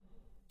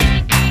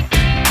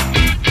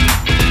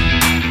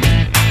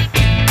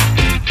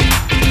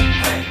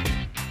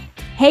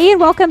Hey,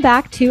 and welcome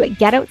back to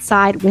Get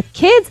Outside with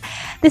Kids.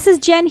 This is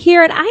Jen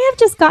here, and I have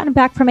just gotten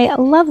back from a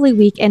lovely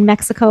week in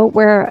Mexico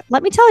where,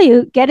 let me tell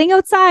you, getting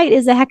outside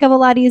is a heck of a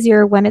lot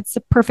easier when it's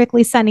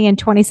perfectly sunny and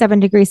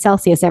 27 degrees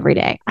Celsius every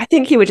day. I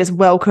think you were just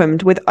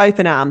welcomed with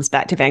open arms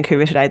back to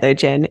Vancouver today, though,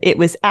 Jen. It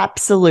was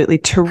absolutely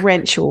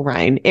torrential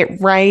rain. It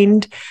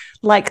rained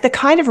like the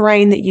kind of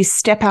rain that you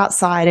step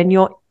outside and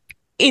you're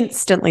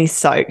instantly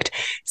soaked.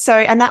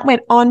 And that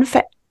went on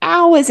for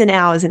hours and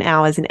hours and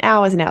hours and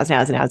hours and hours and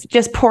hours and hours,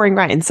 just pouring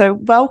rain. So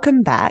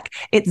welcome back.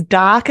 It's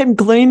dark and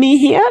gloomy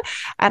here.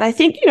 And I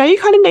think, you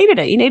kind of needed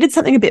it. You needed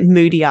something a bit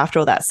moody after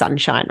all that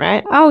sunshine,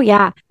 right? Oh,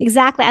 yeah,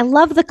 exactly. I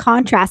love the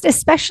contrast,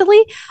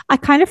 especially I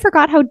kind of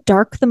forgot how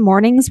dark the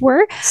mornings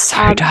were.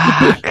 So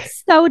dark.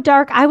 So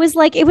dark. It was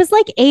like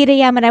 8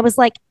 a.m. and I was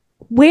like,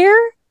 where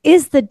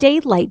is the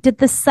daylight? Did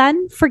the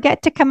sun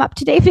forget to come up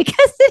today?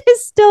 Because it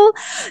is still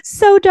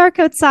so dark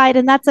outside.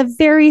 And that's a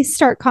very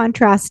stark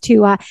contrast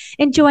to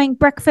enjoying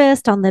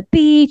breakfast on the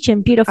beach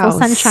and beautiful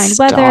sunshine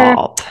weather.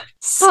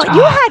 Stop. Oh,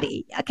 you had,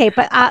 okay,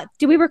 but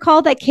do we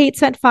recall that Kate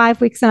spent 5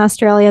 weeks in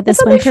Australia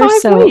this winter?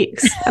 5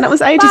 weeks, and it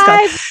was ages ago.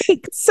 5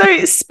 weeks.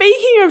 So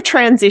speaking of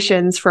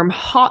transitions from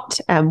hot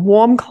and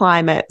warm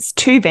climates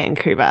to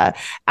Vancouver,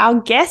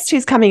 our guest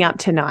who's coming up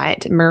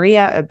tonight,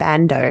 Maria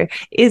Obando,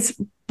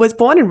 was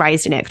born and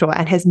raised in Ecuador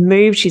and has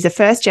moved. She's a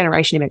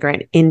first-generation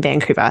immigrant in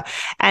Vancouver.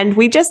 And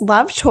we just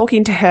loved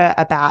talking to her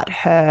about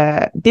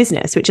her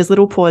business, which is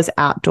Little Paws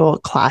Outdoor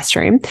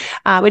Classroom,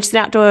 which is an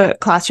outdoor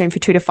classroom for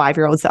 2 to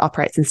 5-year-olds that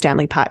operates in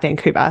Stanley Park,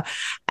 Vancouver.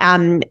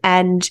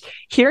 And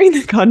hearing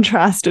the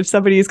contrast of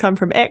somebody who's come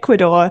from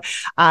Ecuador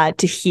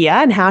to here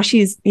and how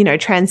she's,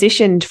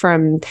 transitioned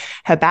from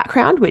her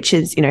background, which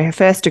is, her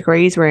first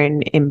degrees were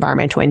in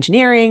environmental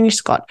engineering.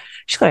 She's got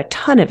a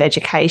ton of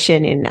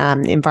education in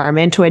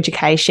environmental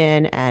education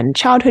and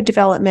childhood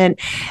development.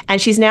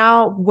 And she's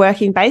now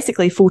working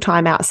basically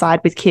full-time outside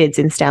with kids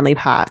in Stanley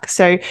Park.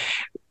 So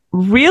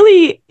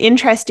really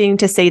interesting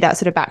to see that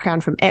sort of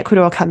background from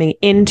Ecuador coming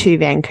into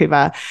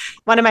Vancouver.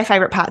 One of my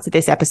favorite parts of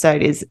this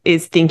episode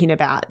is thinking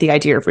about the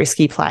idea of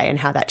risky play and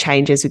how that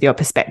changes with your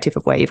perspective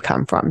of where you've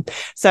come from.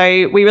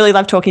 So we really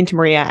love talking to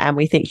Maria, and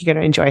we think you're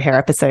going to enjoy her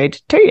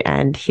episode too.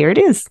 And here it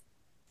is.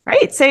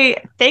 Great. So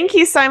thank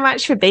you so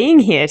much for being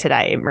here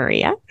today,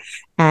 Maria.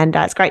 And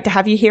it's great to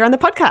have you here on the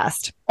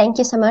podcast. Thank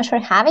you so much for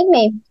having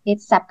me.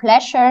 It's a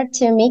pleasure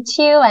to meet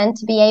you and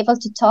to be able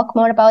to talk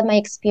more about my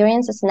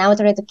experience as an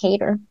outdoor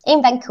educator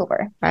in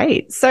Vancouver.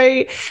 Right. So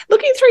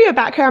looking through your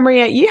background,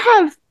 Maria, you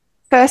have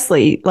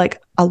firstly,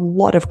 like a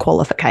lot of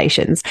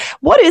qualifications.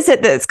 What is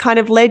it that's kind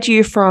of led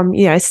you from,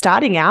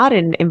 starting out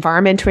in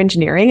environmental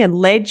engineering and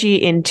led you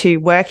into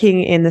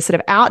working in the sort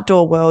of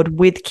outdoor world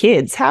with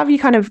kids? How have you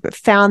kind of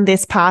found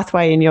this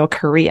pathway in your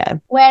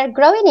career? Well,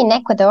 growing in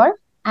Ecuador,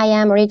 I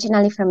am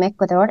originally from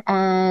Ecuador,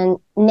 and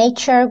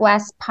nature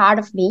was part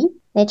of me.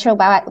 Nature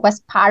was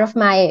part of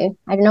my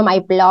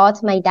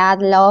blood. My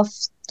dad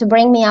loved to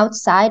bring me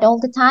outside all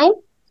the time.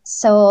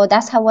 So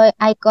that's how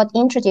I got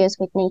introduced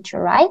with nature,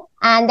 right?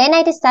 And then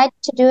I decided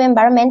to do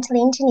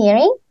environmental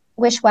engineering,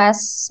 which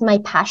was my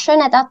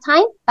passion at that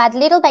time. But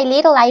little by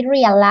little, I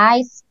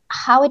realized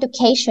how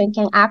education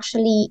can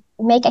actually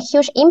make a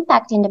huge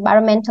impact in the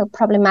environmental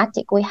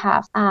problematic we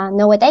have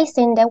nowadays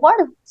in the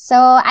world. So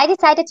I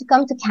decided to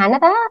come to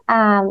Canada.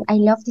 I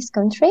love this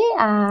country.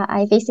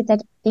 I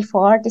visited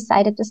before,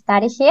 decided to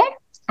study here,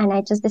 and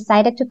I just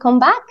decided to come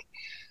back.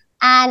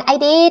 And I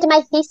did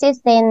my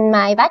thesis in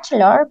my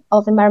Bachelor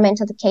of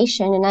Environmental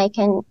Education, and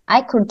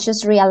I could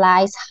just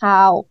realize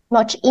how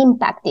much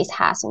impact this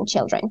has on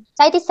children.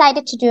 So I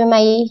decided to do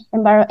my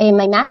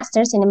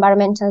master's in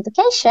environmental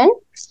education,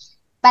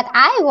 but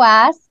I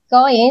was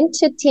going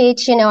to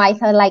teach, I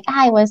thought like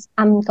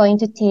I'm going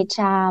to teach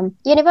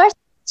university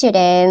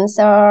students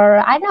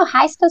or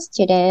high school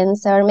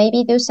students, or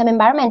maybe do some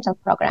environmental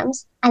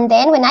programs. And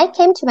then when I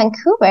came to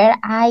Vancouver,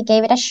 I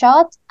gave it a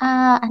shot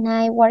and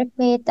I worked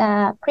with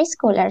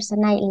preschoolers,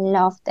 and I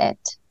loved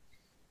it.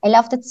 I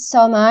loved it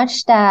so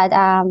much that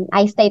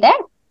I stayed there.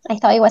 I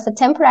thought it was a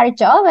temporary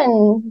job,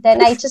 and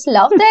then I just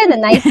loved it,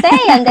 and I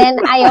stayed, and then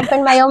I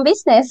opened my own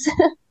business.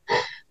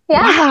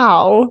 Yeah.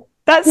 Wow.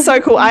 That's so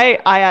cool. I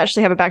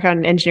actually have a background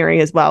in engineering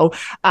as well,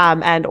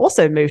 and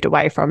also moved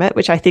away from it,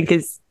 which I think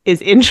is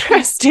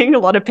interesting. A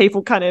lot of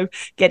people kind of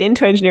get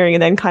into engineering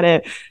and then kind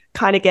of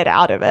get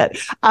out of it.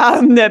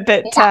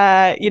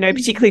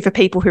 Particularly for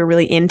people who are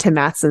really into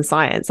maths and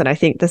science. And I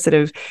think the sort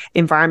of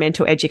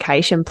environmental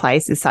education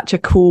place is such a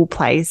cool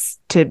place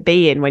to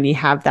be in when you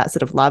have that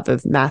sort of love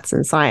of maths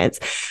and science.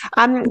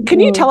 Can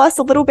you tell us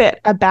a little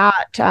bit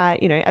about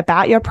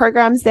your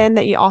programs then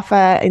that you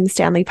offer in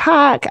Stanley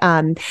Park?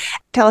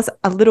 Tell us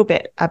a little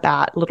bit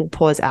about Little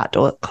Paws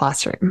Outdoor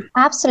Classroom.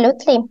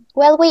 Absolutely.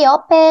 Well, we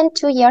opened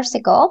 2 years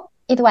ago.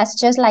 It was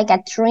just like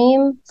a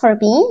dream for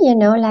me,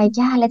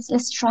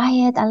 let's try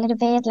it a little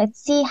bit. Let's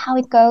see how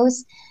it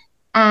goes.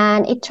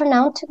 And it turned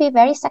out to be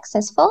very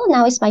successful.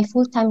 Now it's my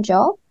full-time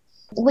job.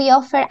 We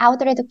offer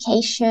outdoor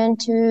education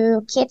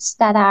to kids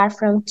that are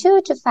from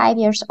 2 to 5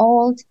 years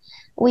old.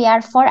 We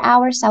are 4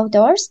 hours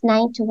outdoors,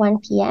 9 to 1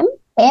 p.m.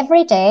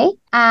 every day.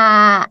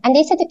 And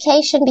this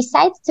education,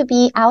 besides to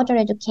be outdoor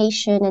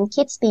education and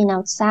kids being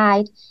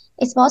outside,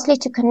 is mostly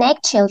to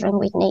connect children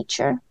with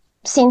nature.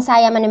 Since I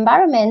am an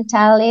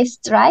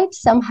environmentalist, right,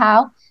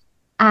 somehow,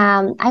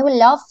 I would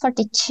love for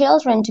the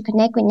children to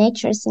connect with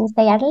nature since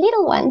they are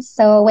little ones.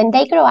 So when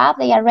they grow up,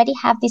 they already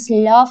have this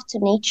love to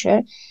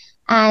nature,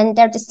 and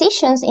their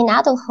decisions in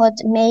adulthood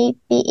may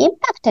be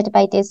impacted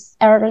by these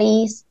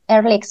early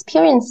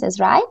experiences,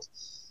 right?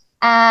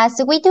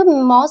 So we do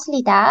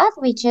mostly that.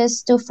 We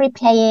just do free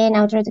playing,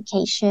 outdoor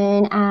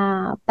education,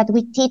 but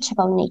we teach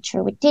about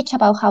nature. We teach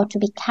about how to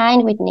be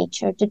kind with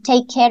nature, to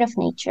take care of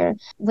nature.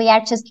 We are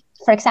just,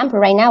 for example,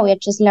 right now we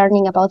are just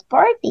learning about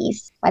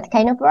birdies. What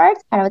kind of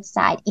birds are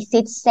outside? Is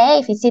it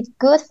safe? Is it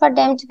good for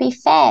them to be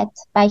fed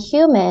by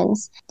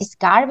humans? Is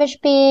garbage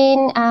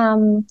bin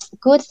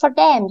good for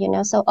them?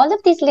 So all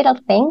of these little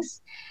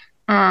things.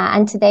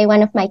 And today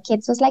one of my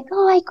kids was like,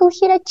 oh, I could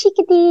hear a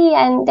chickadee,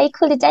 and they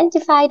could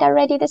identify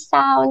already the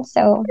sound.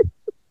 So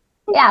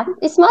yeah,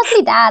 it's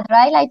mostly that,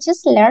 right? I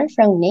just learn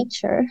from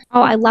nature.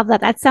 Oh, I love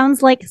that. That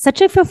sounds like such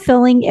a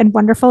fulfilling and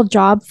wonderful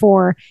job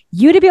for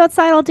you to be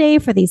outside all day,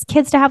 for these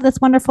kids to have this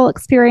wonderful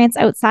experience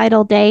outside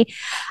all day.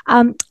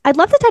 I'd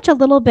love to touch a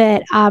little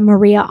bit,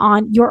 Maria,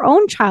 on your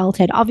own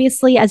childhood.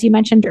 Obviously, as you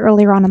mentioned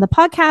earlier on in the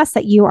podcast,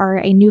 that you are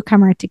a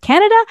newcomer to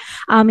Canada,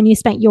 and you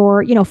spent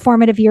your,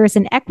 formative years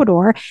in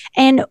Ecuador.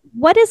 And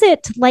what is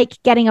it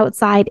like getting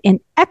outside in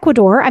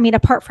Ecuador? I mean,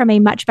 apart from a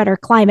much better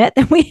climate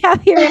than we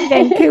have here in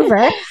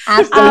Vancouver.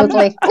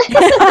 Absolutely.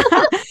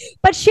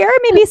 But share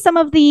maybe some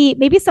of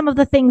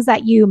the things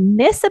that you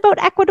miss about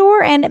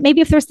Ecuador, and maybe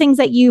if there's things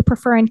that you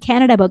prefer in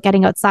Canada about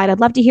getting outside. I'd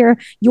love to hear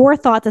your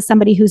thoughts as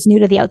somebody who's new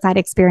to the outside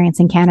experience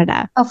in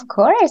Canada. Of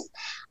course.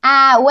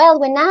 Well,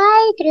 when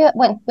I grew up,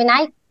 when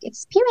I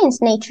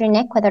experienced nature in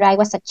Ecuador, I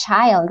was a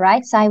child,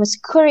 right? So I was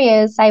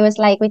curious. I was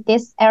like with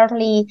this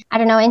early,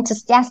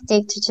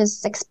 enthusiastic to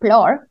just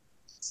explore.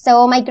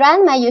 So my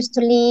grandma used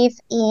to live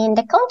in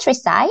the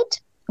countryside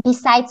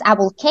besides a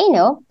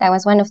volcano. That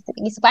was one of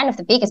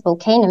the biggest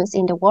volcanoes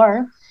in the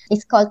world.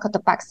 It's called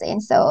Cotopaxi.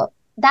 And so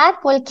that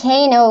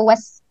volcano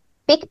was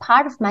a big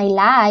part of my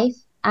life,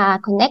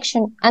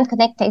 connection and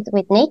connected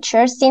with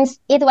nature, since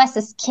it was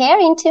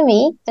scary to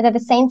me, but at the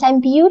same time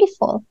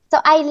beautiful. So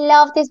I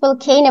love this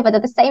volcano, but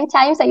at the same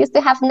time, I used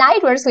to have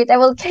nightmares with the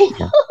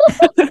volcano.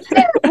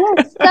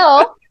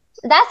 So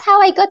that's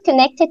how I got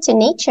connected to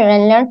nature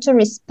and learned to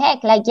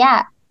respect.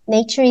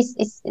 Nature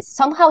is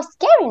somehow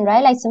scary,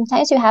 right? Like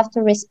sometimes you have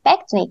to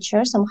respect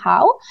nature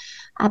somehow,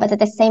 but at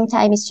the same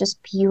time, it's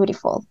just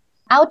beautiful.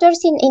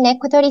 Outdoors in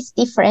Ecuador is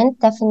different,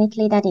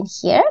 definitely, than in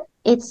here.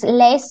 It's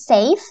less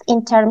safe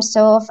in terms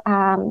of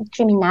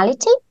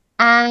criminality,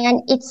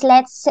 and it's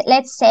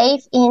less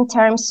safe in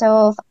terms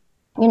of,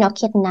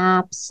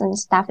 kidnaps and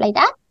stuff like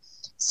that.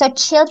 So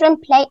children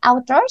play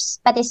outdoors,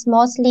 but it's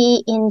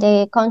mostly in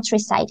the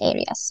countryside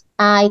areas.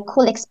 I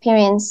could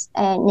experience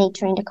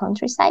nature in the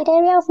countryside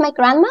area of my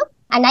grandma.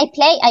 And I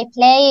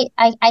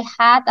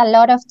had a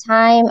lot of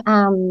time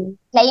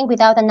playing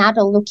without an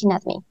adult looking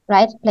at me,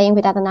 right? Playing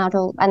without an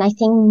adult. And I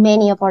think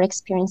many of our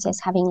experiences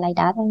having like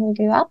that when we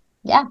grew up.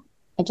 Yeah,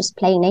 I just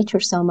play in nature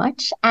so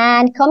much.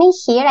 And coming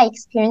here, I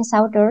experienced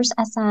outdoors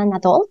as an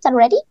adult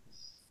already.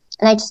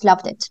 And I just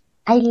loved it.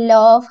 I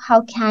love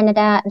how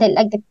Canada,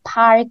 the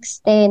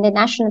parks, the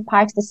national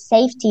parks, the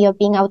safety of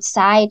being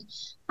outside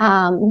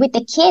with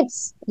the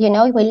kids. We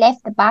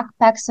left the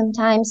backpack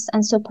sometimes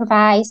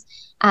unsupervised.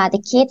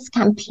 The kids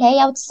can play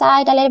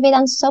outside a little bit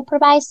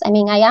unsupervised. I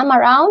mean, I am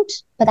around,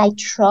 but I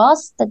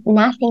trust that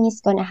nothing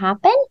is going to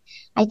happen.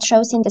 I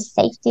trust in the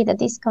safety that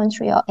this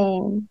country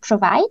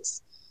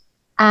provides.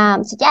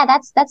 So yeah,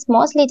 that's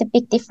mostly the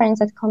big difference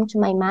that come to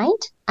my mind.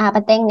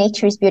 But then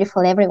nature is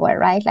beautiful everywhere,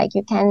 right? Like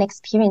you can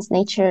experience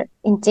nature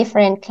in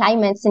different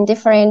climates, in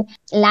different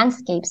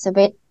landscapes.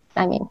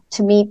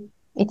 To me,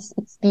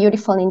 it's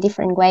beautiful in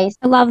different ways.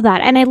 I love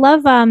that. And I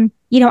love,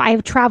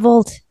 I've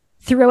traveled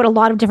throughout a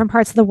lot of different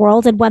parts of the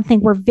world. And one thing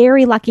we're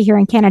very lucky here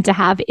in Canada to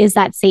have is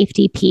that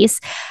safety piece.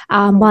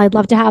 While I'd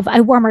love to have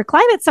a warmer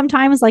climate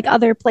sometimes, like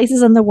other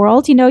places in the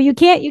world, you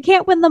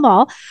can't win them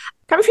all.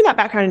 Coming from that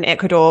background in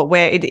Ecuador,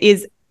 where it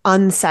is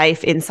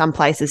unsafe in some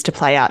places to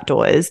play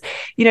outdoors,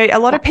 a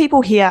lot of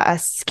people here are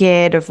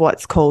scared of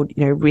what's called,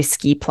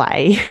 risky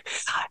play.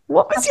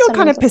 What was your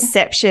kind of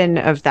perception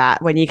of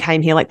that when you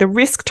came here, like the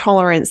risk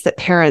tolerance that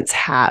parents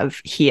have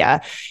here?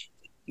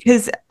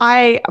 Because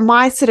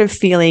my sort of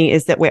feeling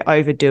is that we're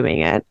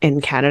overdoing it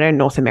in Canada and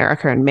North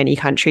America and many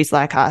countries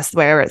like us,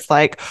 where it's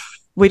like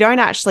we don't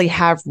actually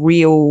have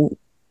real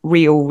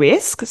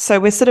risk.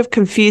 So we're sort of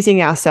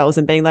confusing ourselves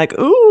and being like,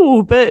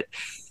 ooh, but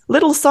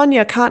little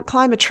Sonia can't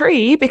climb a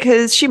tree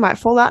because she might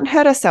fall out and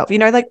hurt herself.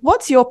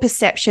 What's your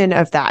perception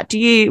of that? Do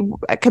you,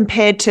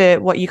 compared to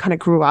what you kind of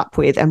grew up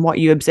with and what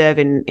you observe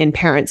in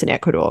parents in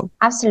Ecuador?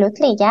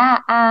 Absolutely. Yeah.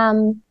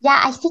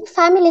 I think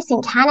families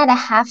in Canada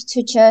have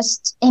to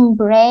just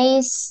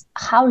embrace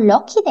how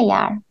lucky they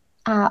are.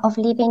 of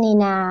living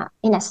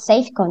in a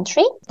safe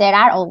country. There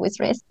are always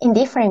risks in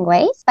different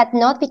ways, but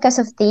not because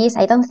of this.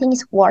 I don't think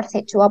it's worth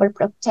it to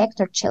overprotect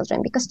our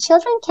children, because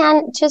children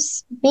can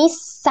just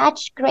miss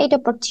such great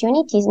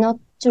opportunities not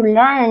to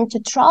learn to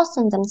trust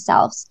on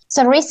themselves.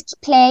 So risk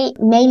play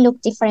may look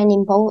different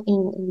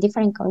in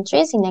different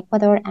countries, in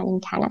Ecuador and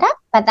in Canada.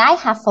 But I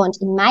have found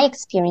in my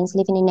experience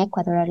living in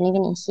Ecuador or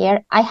living in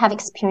here, I have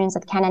experienced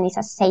that Canada is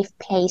a safe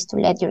place to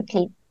let your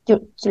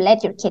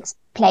kids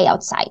play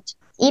outside.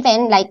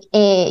 Even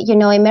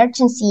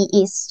emergency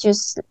is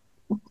just,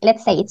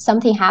 let's say it's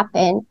something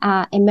happened,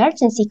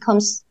 emergency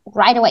comes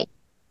right away.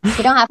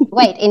 You don't have to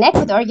wait. In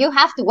Ecuador, you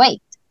have to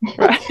wait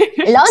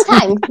a long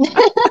time.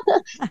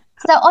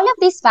 So all of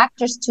these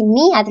factors, to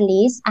me at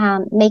least,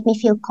 make me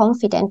feel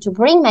confident to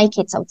bring my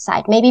kids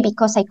outside. Maybe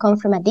because I come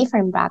from a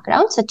different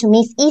background. So to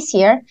me, it's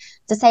easier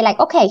to say like,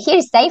 okay,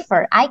 here's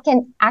safer. I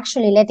can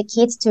actually let the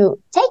kids to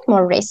take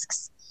more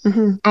risks.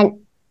 Mm-hmm. And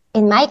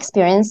in my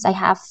experience, I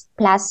have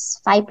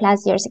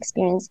 5+ years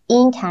experience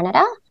in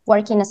Canada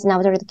working as an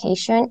outdoor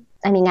education.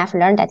 I mean, I've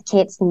learned that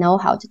kids know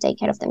how to take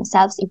care of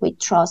themselves if we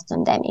trust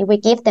on them, if we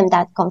give them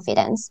that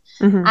confidence.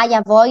 Mm-hmm. I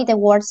avoid the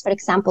words, for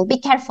example, be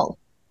careful.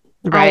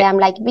 Right. I am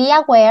like, be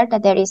aware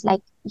that there is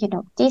like,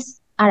 this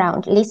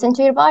around. Listen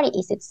to your body.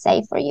 Is it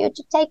safe for you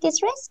to take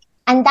this risk?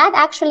 And that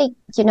actually,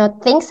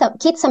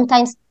 kids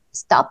sometimes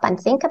stop and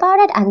think about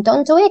it and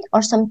don't do it.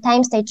 Or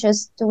sometimes they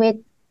just do it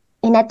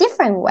in a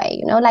different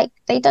way, like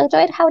they don't do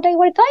it how they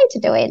were going to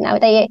do it. Now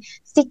they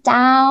sit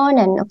down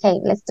and, okay,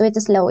 let's do it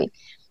slowly.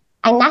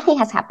 And nothing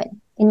has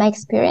happened. In my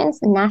experience,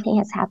 nothing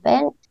has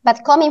happened.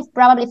 But coming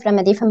probably from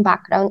a different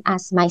background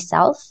as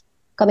myself,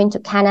 coming to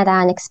Canada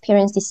and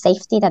experience the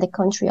safety that the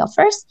country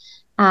offers,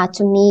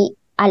 to me,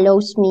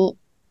 allows me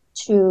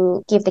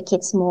to give the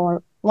kids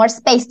more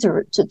space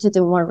to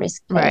do more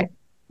risk play. Right.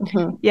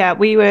 Mm-hmm. Yeah,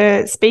 we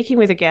were speaking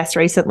with a guest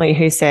recently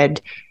who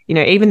said,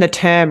 even the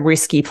term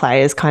risky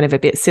play is kind of a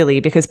bit silly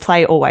because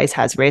play always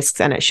has risks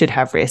and it should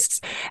have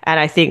risks. And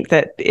I think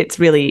that it's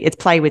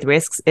play with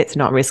risks. It's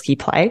not risky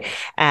play.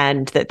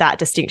 And that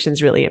distinction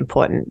is really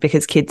important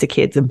because kids are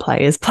kids and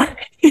play is play.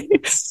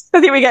 I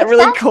think we get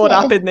really caught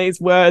up in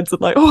these words of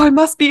like, I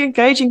must be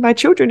engaging my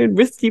children in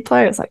risky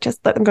play. It's like,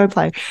 just let them go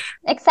play.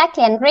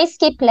 Exactly. And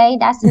risky play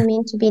doesn't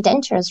mean to be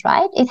dangerous,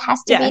 right? It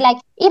has to be like,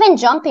 even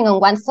jumping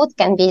on one foot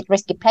can be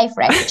risky play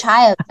for every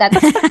child that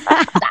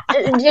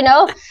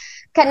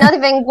cannot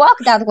even walk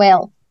that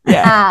well.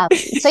 Yeah.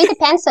 So it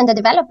depends on the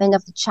development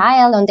of the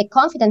child, on the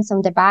confidence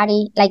of the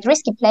body. Like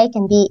risky play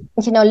can be,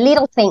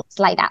 little things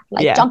like that,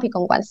 like jumping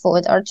on one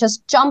foot or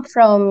just jump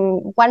from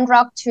one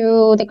rock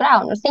to the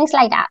ground or things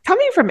like that.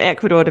 Coming from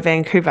Ecuador to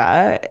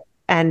Vancouver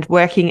and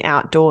working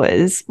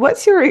outdoors,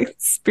 what's your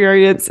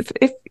experience?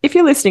 If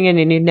you're listening in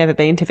and you've never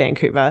been to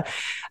Vancouver,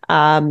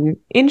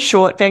 in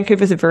short,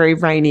 Vancouver's a very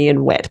rainy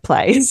and wet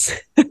place.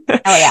 Oh,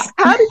 yeah.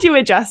 How did you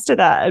adjust to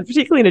that? And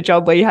particularly in a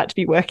job where you had to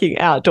be working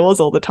outdoors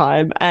all the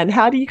time. And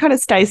how do you kind of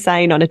stay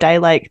sane on a day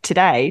like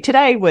today?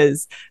 Today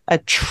was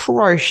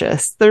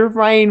atrocious. The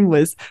rain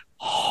was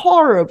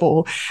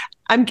horrible.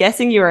 I'm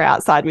guessing you were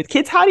outside with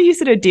kids. How do you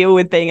sort of deal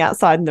with being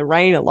outside in the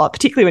rain a lot,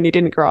 particularly when you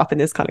didn't grow up in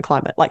this kind of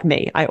climate like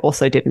me? I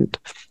also didn't.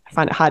 I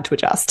find it hard to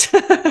adjust.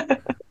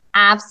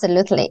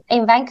 Absolutely.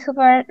 In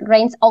Vancouver,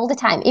 rains all the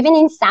time, even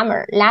in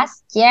summer.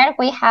 Last year,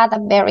 we had a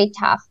very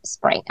tough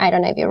spring. I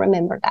don't know if you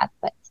remember that,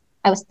 but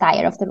I was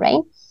tired of the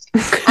rain.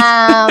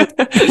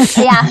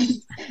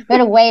 We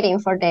were waiting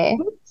for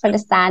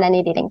the sun and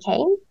it didn't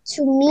came.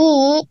 To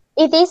me,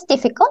 it is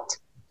difficult.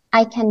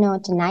 I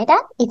cannot deny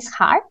that. It's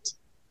hard.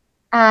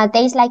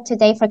 Days like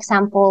today, for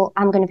example,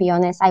 I'm going to be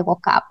honest, I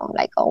woke up, I'm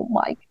like, oh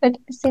my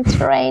goodness, it's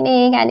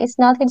raining and it's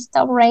not going to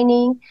stop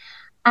raining.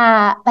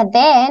 But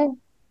then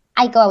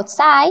I go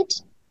outside.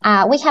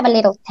 We have a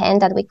little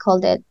tent that we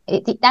called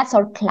that's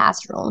our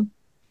classroom.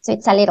 So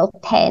it's a little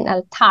tent,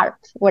 a tarp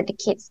where the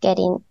kids get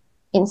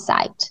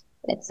inside,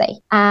 let's say.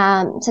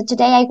 So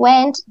today I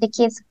went, the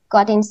kids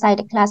got inside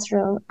the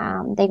classroom.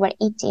 They were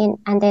eating,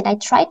 and then I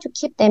tried to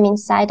keep them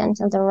inside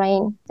until the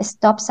rain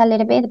stops a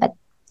little bit, but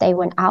they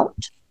went out.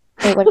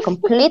 They were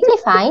completely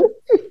fine.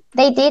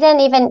 They didn't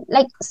even,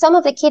 some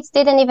of the kids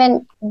didn't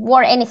even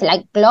wear anything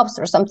like gloves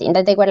or something,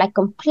 that they were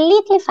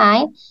completely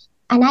fine.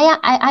 And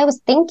I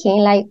was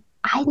thinking,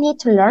 I need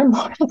to learn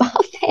more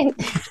about them.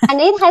 And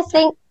it has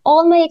been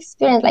all my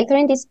experience,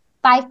 during this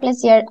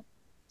 5+ years,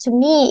 to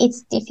me,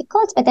 it's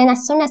difficult. But then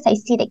as soon as I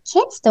see the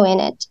kids doing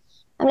it,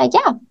 I'm like,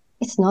 yeah,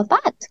 it's not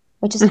bad.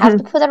 We just have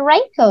to put on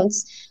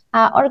raincoats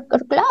or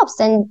gloves.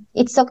 And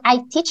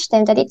I teach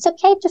them that it's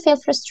okay to feel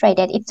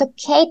frustrated. It's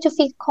okay to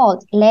feel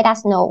cold. Let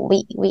us know.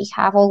 We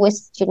have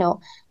always,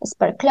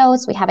 spare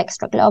clothes. We have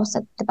extra gloves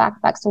at the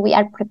backpack. So we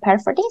are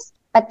prepared for this.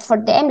 But for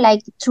them,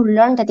 to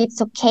learn that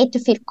it's okay to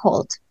feel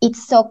cold.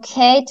 It's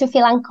okay to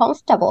feel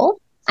uncomfortable.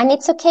 And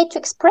it's okay to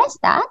express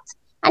that.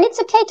 And it's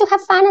okay to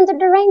have fun under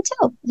the rain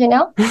too,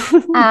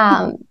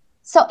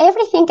 So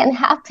everything can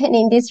happen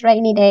in these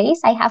rainy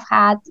days. I have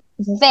had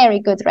very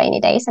good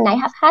rainy days, and I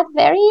have had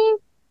very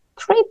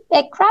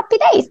crappy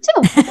days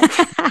too.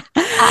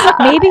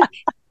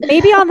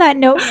 Maybe on that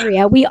note,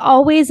 Maria, we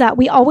always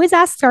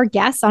ask our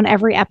guests on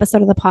every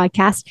episode of the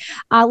podcast,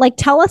 like,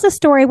 tell us a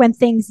story when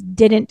things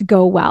didn't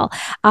go well.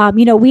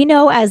 We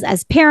know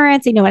as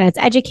parents, and as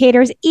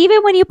educators,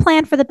 even when you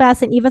plan for the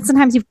best, and even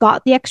sometimes you've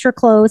got the extra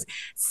clothes,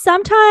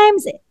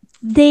 sometimes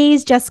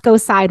days just go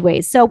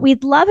sideways. So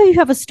we'd love if you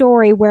have a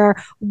story where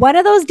one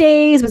of those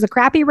days was a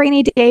crappy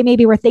rainy day,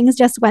 maybe where things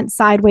just went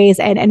sideways,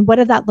 and what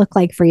did that look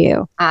like for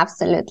you?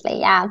 Absolutely,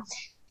 yeah.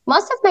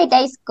 Most of my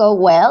days go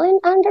well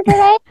under the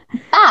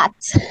rain,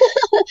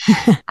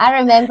 but I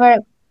remember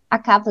a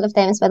couple of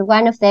them, but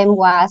one of them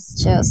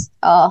was just,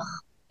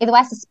 it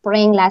was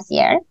spring last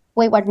year.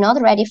 We were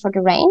not ready for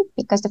the rain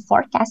because the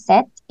forecast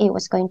said it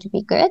was going to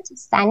be good,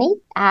 sunny.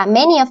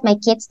 Many of my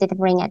kids didn't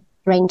bring a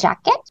rain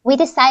jacket. We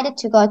decided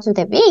to go to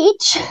the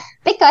beach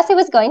because it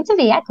was going to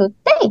be a good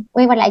day.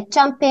 We were like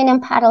jumping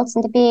in paddles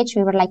on the beach.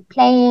 We were like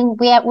playing.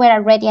 We're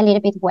already a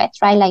little bit wet,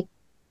 right? Like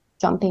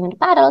jumping on the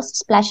paddles,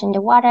 splashing in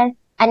the water.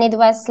 And it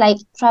was like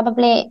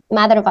probably a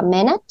matter of a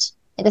minute.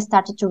 It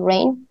started to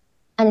rain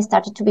and it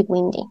started to be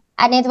windy.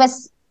 And it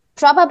was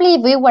probably,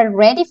 if we were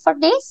ready for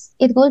this,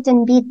 it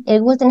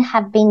wouldn't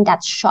have been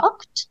that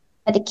shocked,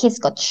 but the kids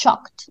got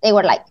shocked. They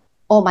were like,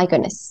 oh my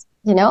goodness,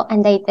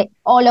 and they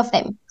all of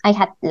them, I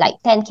had like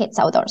 10 kids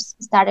outdoors,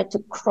 started to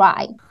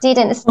cry,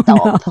 didn't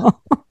stop. Oh,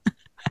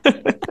 no.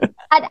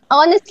 And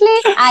honestly,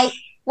 I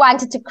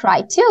wanted to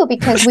cry too,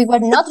 because we were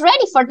not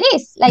ready for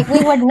this. Like, we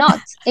were not.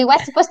 It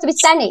was supposed to be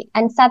sunny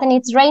and suddenly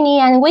it's rainy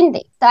and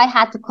windy. So I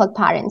had to call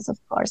parents, of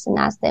course, and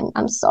ask them,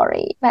 I'm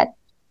sorry, but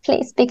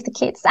please pick the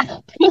kids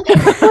up.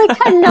 We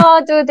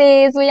cannot do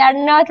this. We are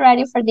not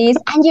ready for this.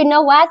 And you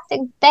know what?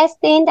 The best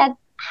thing that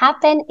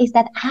happened is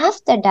that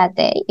after that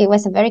day, it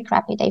was a very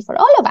crappy day for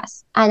all of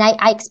us. And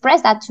I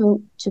expressed that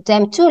to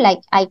them too. Like,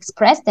 I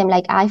expressed them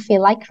like, I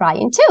feel like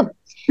crying too.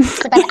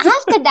 But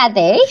after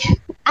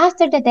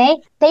the day,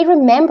 they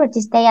remember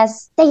this day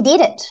as they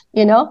did it,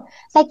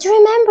 Like, do you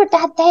remember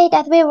that day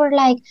that we were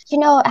like,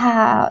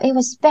 it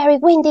was very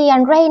windy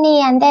and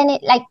rainy, and then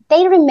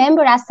they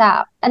remember as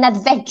an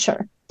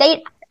adventure.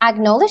 They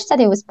acknowledged that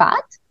it was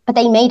bad, but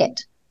they made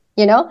it,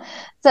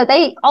 So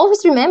they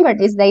always remember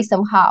this day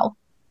somehow.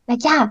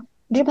 Like, yeah,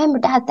 remember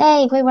that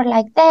day we were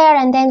like there,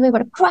 and then we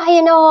were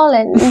crying all,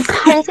 and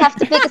parents have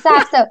to pick us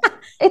up. So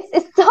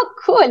it's so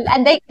cool.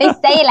 And they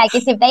say like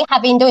as if they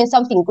have been doing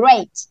something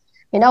great.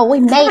 We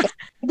made it,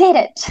 did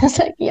it. It's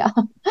like, yeah.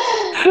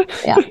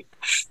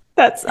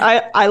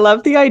 I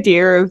love the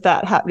idea of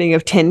that happening,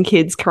 of 10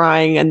 kids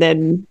crying and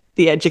then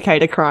the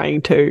educator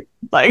crying too.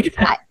 Like,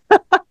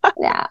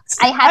 yeah,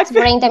 I had to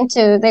bring them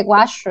to the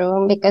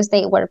washroom because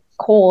they were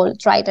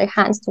cold, try their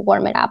hands to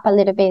warm it up a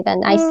little bit.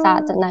 And I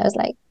sat and I was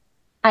like,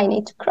 I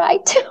need to cry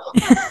too.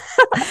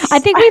 I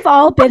think we've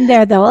all been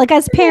there though. Like,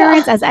 as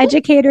parents, as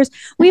educators,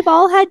 we've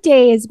all had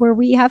days where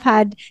we have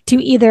had to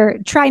either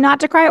try not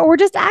to cry or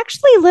just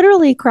actually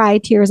literally cry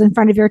tears in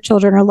front of your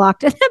children or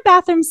locked in the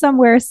bathroom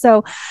somewhere.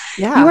 So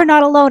you are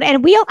not alone.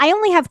 And I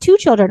only have 2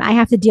 children I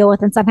have to deal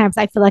with. And sometimes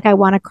I feel like I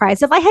want to cry.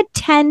 So if I had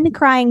 10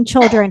 crying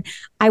children,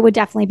 I would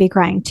definitely be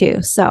crying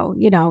too. So,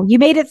 you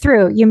made it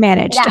through, you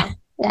managed. Yeah.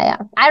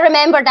 I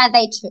remember that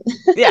day too.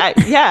 yeah,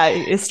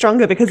 it's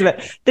stronger because of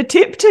it. The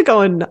tip to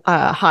go and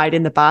hide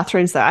in the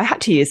bathrooms, though, I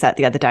had to use that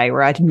the other day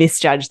where I'd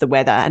misjudged the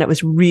weather and it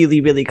was really,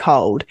 really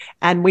cold.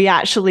 And we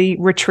actually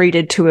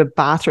retreated to a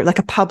bathroom, like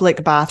a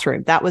public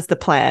bathroom. That was the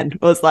plan.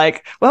 It was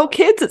like, well,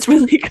 kids, it's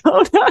really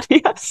cold out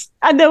here.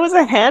 And there was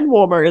a hand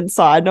warmer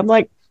inside. And I'm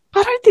like,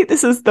 I don't think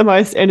this is the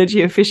most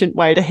energy efficient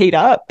way to heat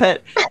up,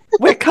 but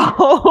we're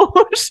cold.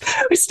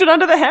 We stood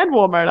under the hand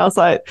warmer and I was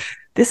like,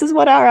 this is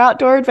what our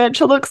outdoor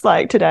adventure looks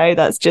like today.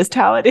 That's just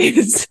how it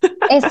is.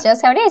 It's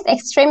just how it is.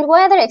 Extreme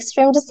weather,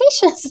 extreme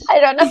decisions. I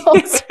don't know.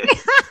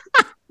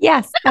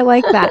 Yes, I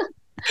like that.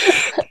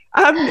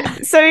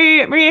 So,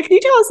 Maria, can you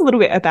tell us a little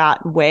bit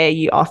about where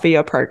you offer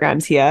your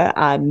programs here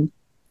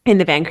in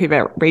the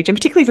Vancouver region,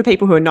 particularly for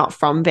people who are not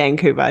from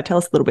Vancouver? Tell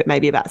us a little bit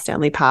maybe about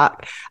Stanley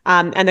Park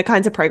and the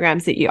kinds of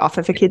programs that you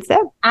offer for kids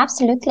there.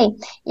 Absolutely.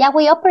 Yeah,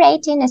 we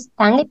operate in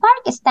Stanley Park.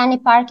 Stanley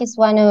Park is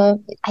one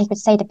of, I would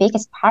say, the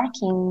biggest park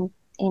in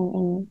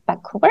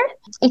Vancouver.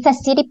 It's a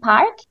city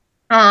park.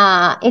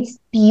 It's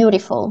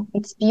beautiful.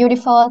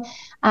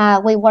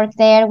 We work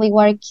there. We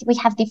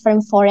have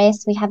different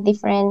forests. We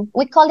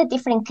call it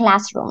different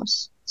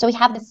classrooms. So we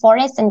have the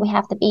forest and we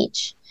have the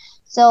beach.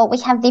 So we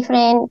have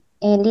different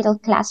little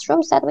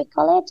classrooms that we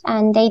call it,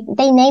 and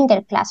they name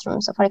their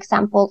classrooms. So for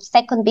example,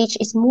 second beach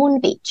is Moon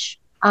Beach.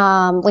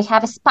 We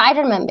have a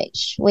Spider-Man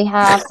beach. We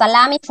have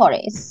Salami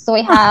Forest. So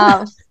we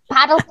have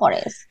Paddle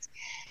Forest.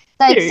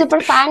 So it's super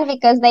fun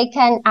because they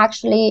can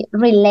actually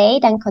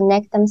relate and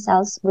connect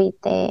themselves with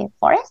the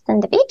forest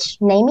and the beach,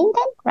 naming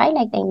them, right?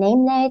 Like they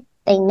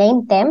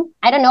named them.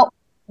 I don't know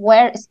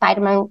where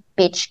Spider-Man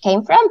beach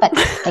came from, but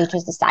they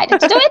just decided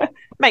to do it.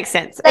 Makes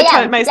sense. So,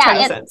 it makes ton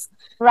of sense.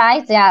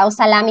 Right, yeah, or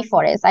Salami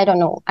Forest. I don't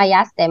know. I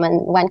asked them and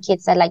one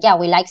kid said like, yeah,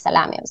 we like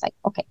salami. I was like,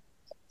 okay,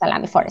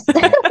 Salami Forest.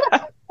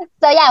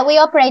 So yeah, we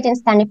operate in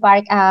Stanley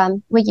Park.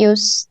 We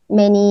use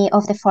many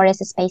of the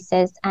forest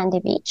spaces and the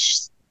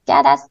beach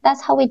yeah,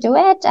 that's how we do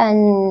it.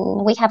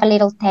 And we have a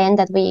little tent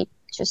that we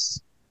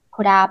just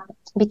put up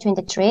between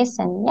the trees,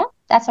 and yeah,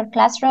 that's our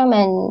classroom.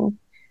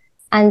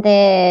 And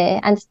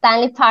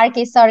Stanley Park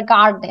is our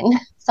garden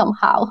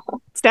somehow.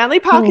 Stanley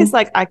Park is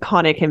like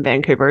iconic in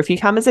Vancouver. If you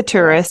come as a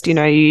tourist, you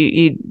know,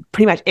 you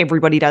pretty much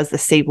everybody does the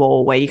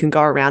seawall where you can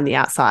go around the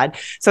outside.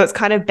 So it's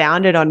kind of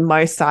bounded on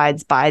most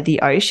sides by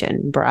the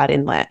ocean, Burrard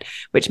Inlet,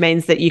 which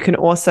means that you can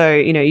also,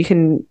 you know, you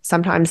can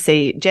sometimes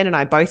see, Jen and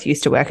I both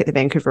used to work at the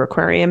Vancouver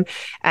Aquarium,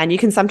 and you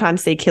can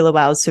sometimes see killer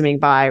whales swimming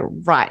by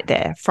right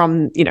there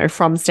from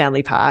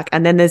Stanley Park.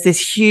 And then there's this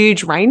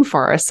huge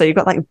rainforest. So you've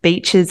got like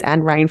beaches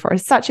and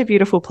rainforest. Such a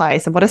beautiful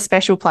place, and what a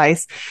special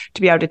place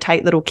to be able to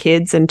take little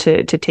kids and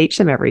to teach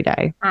them every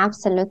day.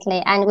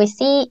 Absolutely. And we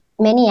see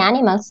many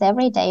animals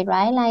every day,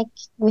 right? Like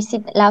we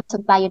see lots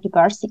of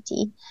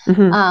biodiversity.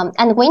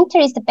 And winter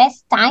is the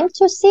best time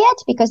to see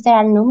it because there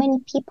are not many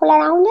people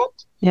around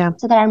it. Yeah.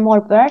 So there are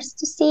more birds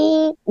to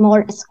see,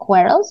 more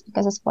squirrels,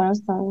 because the squirrels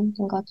don't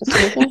go to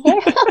sleep in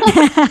here.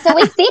 So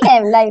we see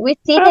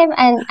them,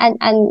 and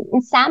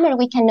in summer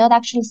we cannot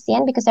actually see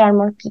them because there are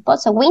more people.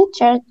 So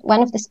winter,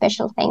 one of the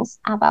special things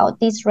about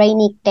these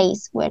rainy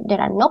days where there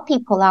are no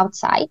people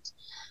outside,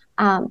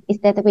 is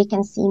that we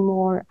can see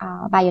more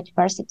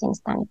biodiversity in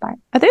Stanley Park.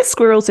 Are there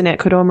squirrels in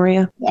Ecuador,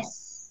 Maria?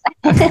 Yes.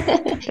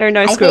 There are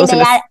no squirrels. I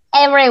think they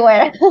are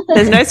everywhere.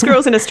 There's no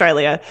squirrels in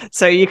Australia.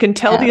 So you can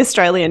tell the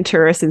Australian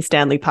tourists in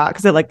Stanley Park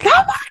because they're like, oh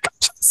my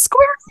gosh,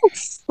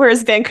 squirrels.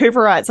 Whereas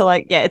Vancouverites are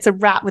like, yeah, it's a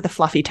rat with a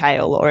fluffy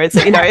tail, or it's,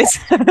 you know, it's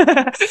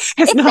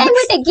it's not. Same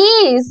with the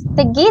geese.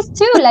 The geese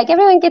too. Like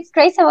everyone gets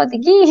crazy about the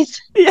geese.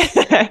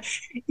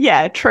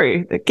 Yeah,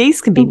 true. The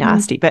geese can be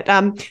nasty. But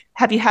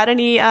have you had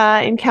any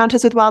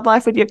encounters with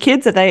wildlife with your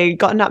kids? Have they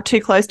gotten up too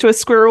close to a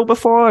squirrel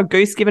before? A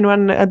goose given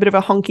one a bit of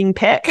a honking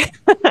peck?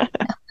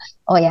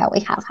 Oh yeah, we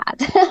have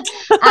had.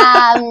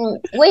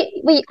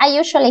 I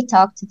usually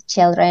talk to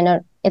children,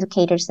 or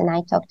educators and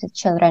I talk to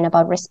children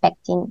about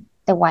respecting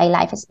the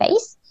wildlife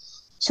space.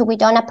 So we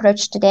don't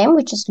approach to them,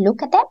 we just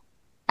look at them.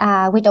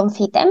 We don't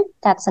feed them.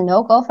 That's a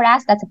no-go for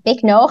us. That's a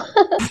big no.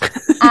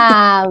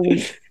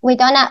 We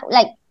don't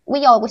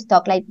we always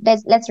talk like,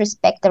 let's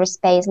respect their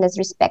space, let's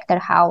respect their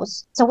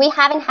house. So we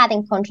haven't had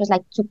encounters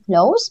like too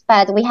close,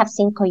 but we have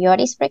seen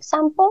coyotes, for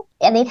example,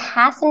 and it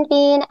hasn't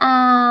been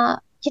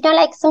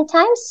like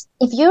sometimes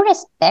if you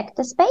respect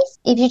the space,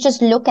 if you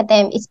just look at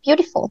them, it's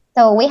beautiful.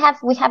 So we have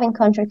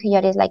encountered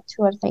coyotes like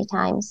 2 or 3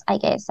 times, I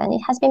guess, and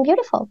it has been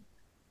beautiful.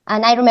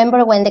 And I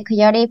remember when the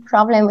coyote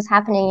problem was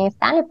happening in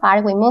Stanley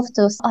Park, we moved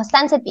to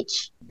Sunset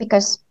Beach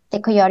because the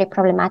coyote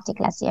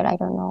problematic last year. I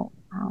don't know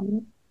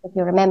if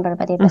you remember,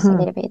 but it was a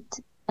little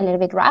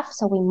bit rough.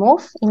 So we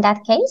moved in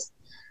that case.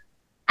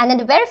 And then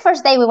the very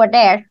first day we were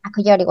there, a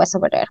coyote was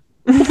over there.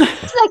 It's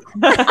like,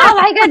 oh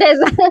my goodness.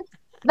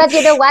 But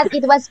you know what?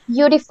 It was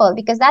beautiful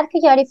because that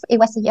coyote, it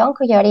was a young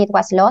coyote. It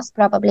was lost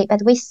probably,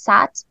 but we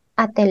sat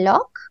at the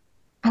log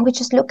and we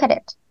just looked at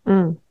it.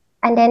 And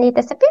then it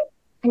disappeared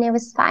and it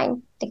was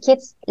fine. The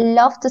kids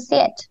love to see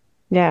it.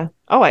 Yeah.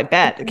 Oh, I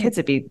bet the kids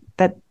would be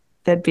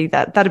that'd be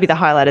the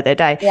highlight of their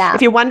day. Yeah.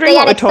 If you're wondering, they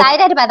are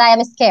excited, but I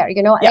am scared.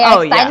 You know, they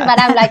are excited, but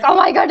I'm like, oh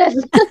my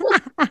goodness.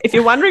 If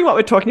you're wondering what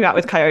we're talking about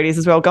with coyotes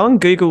as well, go and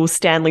Google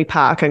Stanley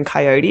Park and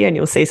coyote, and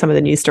you'll see some of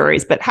the news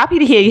stories. But happy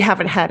to hear you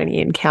haven't had any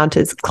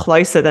encounters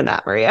closer than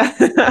that, Maria.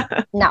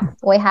 No,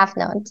 we have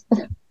not.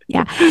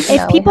 Yeah.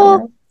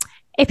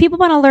 If people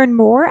want to learn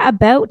more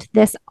about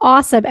this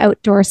awesome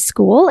outdoor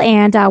school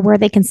and where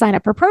they can sign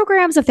up for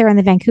programs, if they're in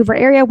the Vancouver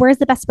area, where's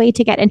the best way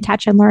to get in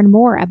touch and learn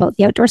more about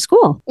the outdoor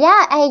school?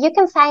 Yeah, you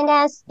can find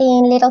us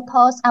in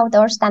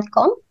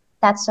littlepawsoutdoors.com.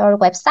 That's our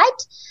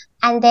website.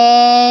 And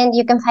then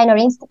you can find our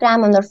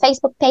Instagram and our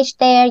Facebook page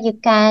there. You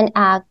can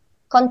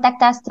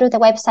contact us through the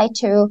website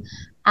too.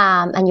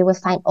 And you will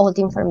find all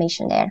the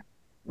information there.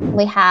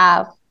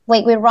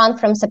 We run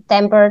from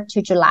September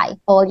to July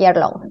all year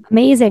long.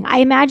 Amazing. I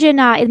imagine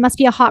it must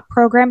be a hot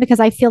program because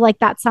I feel like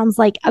that sounds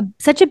like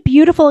such a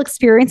beautiful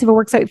experience if it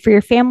works out for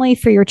your family,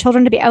 for your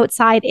children to be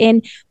outside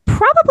in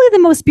probably the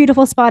most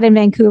beautiful spot in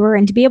Vancouver,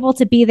 and to be able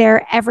to be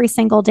there every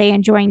single day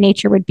enjoying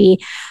nature would be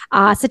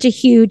such a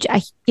huge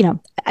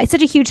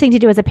thing to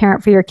do as a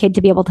parent for your kid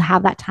to be able to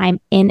have that time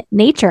in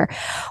nature.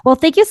 Well,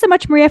 thank you so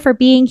much, Maria, for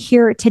being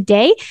here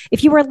today.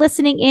 If you are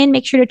listening in,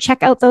 make sure to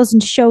check out those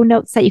show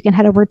notes that you can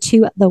head over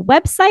to the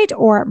website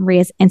or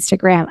Maria's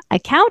Instagram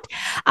account.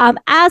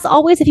 As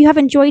always, if you have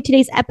enjoyed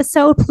today's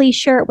episode, please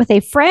share it with a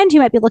friend who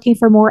might be looking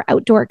for more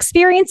outdoor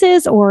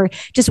experiences or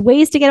just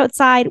ways to get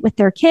outside with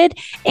their kid.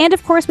 And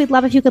of course, we'd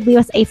love if you could leave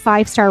us a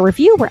 5-star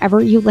review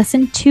wherever you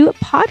listen to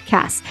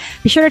podcasts.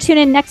 Be sure to tune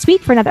in next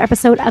week for another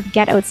episode of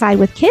Get Outside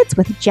with Kids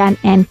with Jen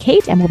and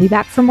Kate, and we'll be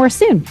back for more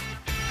soon.